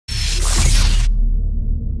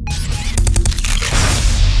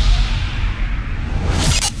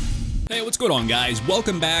What's going on, guys?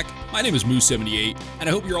 Welcome back. My name is Moose78, and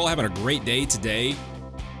I hope you're all having a great day today.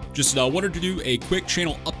 Just wanted to do a quick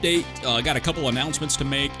channel update. Got a couple announcements to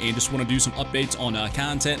make, and just want to do some updates on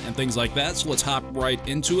content and things like that. So let's hop right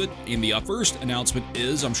into it. And the first announcement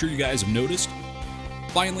is, I'm sure you guys have noticed,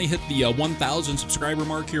 finally hit the 1,000 subscriber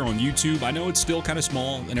mark here on YouTube. I know it's still kind of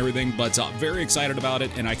small and everything, but very excited about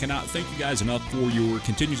it, and I cannot thank you guys enough for your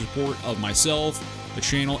continued support of myself, the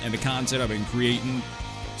channel, and the content I've been creating.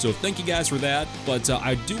 So thank you guys for that, but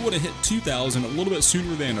I do want to hit 2,000 a little bit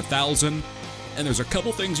sooner than 1,000, and there's a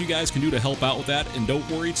couple things you guys can do to help out with that, and don't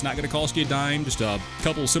worry, it's not going to cost you a dime, just a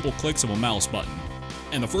couple simple clicks of a mouse button.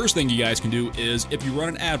 And the first thing you guys can do is, if you run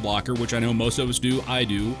an ad blocker, which I know most of us do, I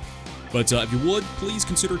do, but if you would, please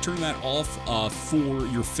consider turning that off for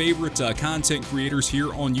your favorite content creators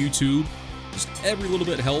here on YouTube. Just every little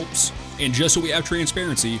bit helps, and just so we have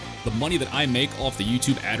transparency, the money that I make off the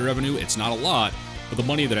YouTube ad revenue, it's not a lot, but the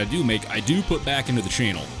money that I do make, I do put back into the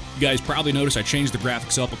channel. You guys probably noticed I changed the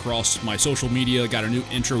graphics up across my social media, got a new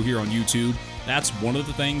intro here on YouTube. That's one of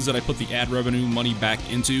the things that I put the ad revenue money back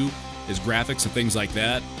into, is graphics and things like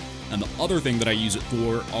that. And the other thing that I use it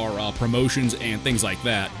for are promotions and things like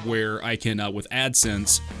that, where I can, with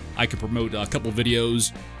AdSense, I can promote a couple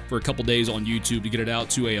videos for a couple days on YouTube to get it out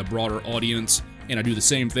to a broader audience. And I do the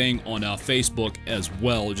same thing on Facebook as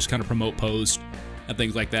well, just kind of promote posts and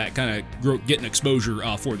things like that, kind of getting exposure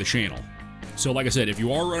for the channel. So like I said, if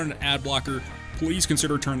you are running an ad blocker, please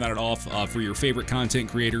consider turning that off for your favorite content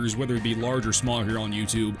creators, whether it be large or small here on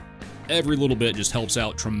YouTube. Every little bit just helps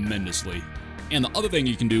out tremendously. And the other thing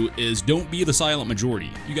you can do is don't be the silent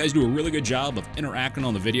majority. You guys do a really good job of interacting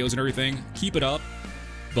on the videos and everything. Keep it up.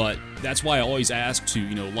 But that's why I always ask to,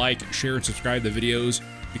 like, share, and subscribe to the videos,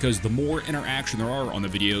 because the more interaction there are on the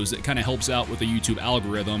videos, it kind of helps out with the YouTube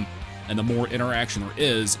algorithm. And the more interaction there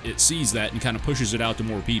is, it sees that and kind of pushes it out to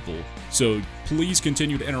more people. So please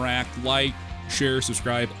continue to interact, like, share,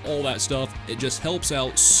 subscribe, all that stuff. It just helps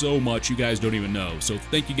out so much, you guys don't even know. So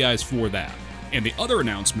thank you guys for that. And the other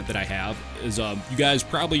announcement that I have is, you guys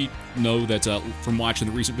probably know that from watching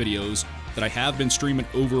the recent videos, that I have been streaming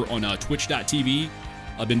over on twitch.tv.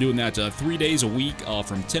 I've been doing that 3 days a week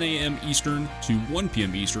from 10 a.m. Eastern to 1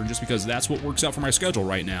 p.m. Eastern, just because that's what works out for my schedule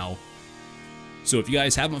right now. So if you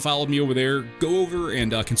guys haven't followed me over there, go over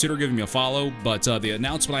and consider giving me a follow. But the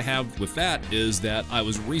announcement I have with that is that I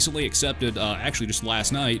was recently accepted, actually just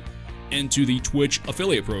last night, into the Twitch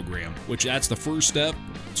affiliate program, which that's the first step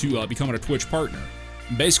to becoming a Twitch partner.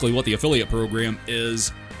 Basically what the affiliate program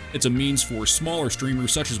is, it's a means for smaller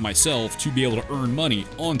streamers such as myself to be able to earn money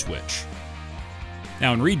on Twitch.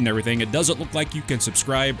 Now, in reading everything, it doesn't look like you can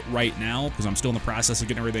subscribe right now, because I'm still in the process of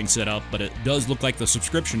getting everything set up, but it does look like the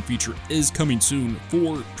subscription feature is coming soon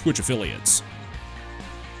for Twitch affiliates.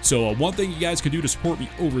 So one thing you guys can do to support me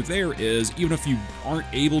over there is, even if you aren't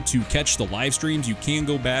able to catch the live streams, you can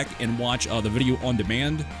go back and watch the video on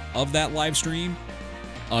demand of that live stream.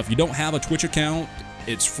 If you don't have a Twitch account,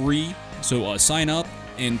 it's free, so sign up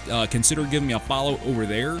and consider giving me a follow over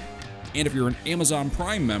there. And if you're an Amazon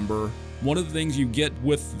Prime member, one of the things you get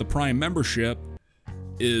with the Prime membership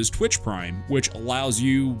is Twitch Prime, which allows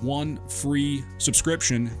you one free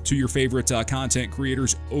subscription to your favorite content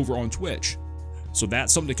creators over on Twitch. So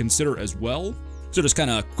that's something to consider as well. So just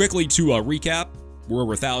kind of quickly to recap, we're over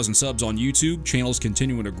 1,000 subs on YouTube. Channel's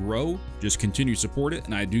continuing to grow. Just continue to support it,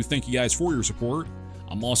 and I do thank you guys for your support.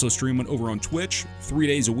 I'm also streaming over on Twitch 3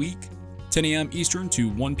 days a week, 10 a.m. Eastern to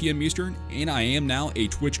 1 p.m. Eastern, and I am now a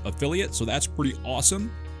Twitch affiliate, so that's pretty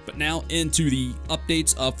awesome. But now into the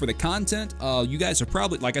updates for the content. You guys have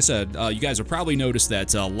probably, like I said, you guys have probably noticed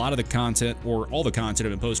that a lot of the content, or all the content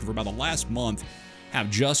I've been posting for about the last month, have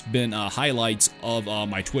just been highlights of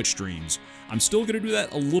my Twitch streams. I'm still going to do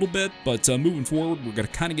that a little bit, but moving forward, we're going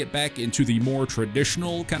to kind of get back into the more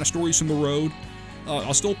traditional kind of stories from the road.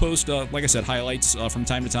 I'll still post, like I said, highlights from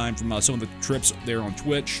time to time from some of the trips there on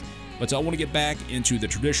Twitch. But I want to get back into the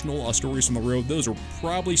traditional stories from the road. Those are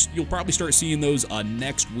you'll probably start seeing those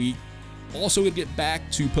next week. Also, we'll get back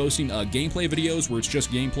to posting gameplay videos where it's just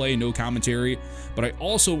gameplay, no commentary. But I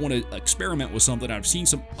also want to experiment with something. I've seen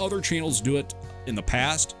some other channels do it in the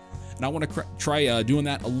past, and I want to try doing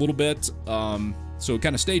that a little bit. So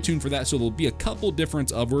kind of stay tuned for that. So there'll be a couple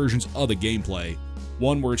different versions of the gameplay.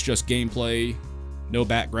 One where it's just gameplay, no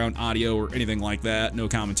background audio or anything like that, no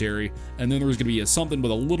commentary. And then there's going to be something with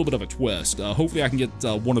a little bit of a twist. Hopefully I can get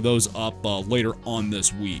one of those up later on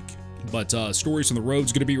this week. But Stories from the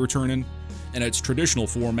Road's going to be returning in its traditional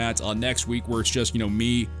format next week, where it's just,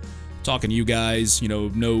 me talking to you guys,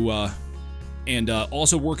 no And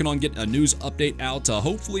also working on getting a news update out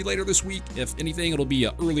hopefully later this week. If anything, it'll be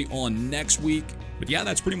early on next week. But yeah,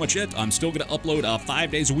 that's pretty much it. I'm still going to upload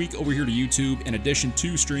 5 days a week over here to YouTube, in addition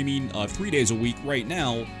to streaming 3 days a week right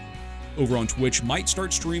now over on Twitch. Might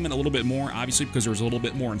start streaming a little bit more, obviously, because there's a little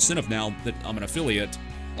bit more incentive now that I'm an affiliate.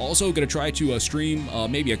 Also going to try to stream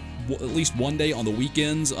maybe at least one day on the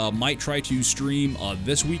weekends. Might try to stream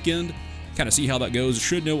this weekend. Kind of see how that goes.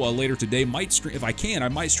 Should know later today. Might stream, if I can, I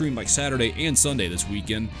might stream like Saturday and Sunday this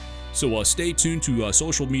weekend. So stay tuned to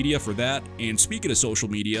social media for that. And speaking of social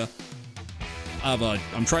media,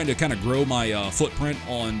 I'm trying to kind of grow my footprint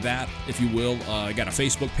on that, if you will. I got a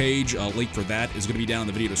Facebook page. Link for that is going to be down in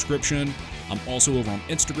the video description. I'm also over on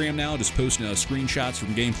Instagram now, just posting screenshots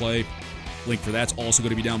from gameplay. Link for that's also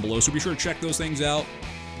going to be down below. So be sure to check those things out.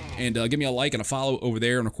 And give me a like and a follow over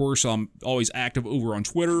there. And of course, I'm always active over on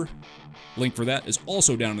Twitter. Link for that is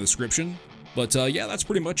also down in the description. But yeah, that's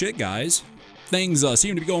pretty much it, guys. Things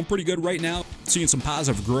seem to be going pretty good right now. Seeing some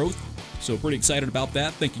positive growth. So pretty excited about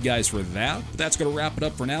that. Thank you guys for that. But that's going to wrap it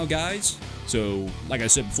up for now, guys. So like I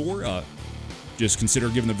said before, just consider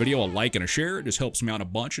giving the video a like and a share. It just helps me out a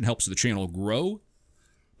bunch and helps the channel grow.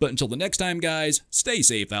 But until the next time, guys, stay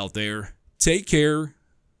safe out there. Take care.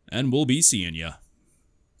 And we'll be seeing ya.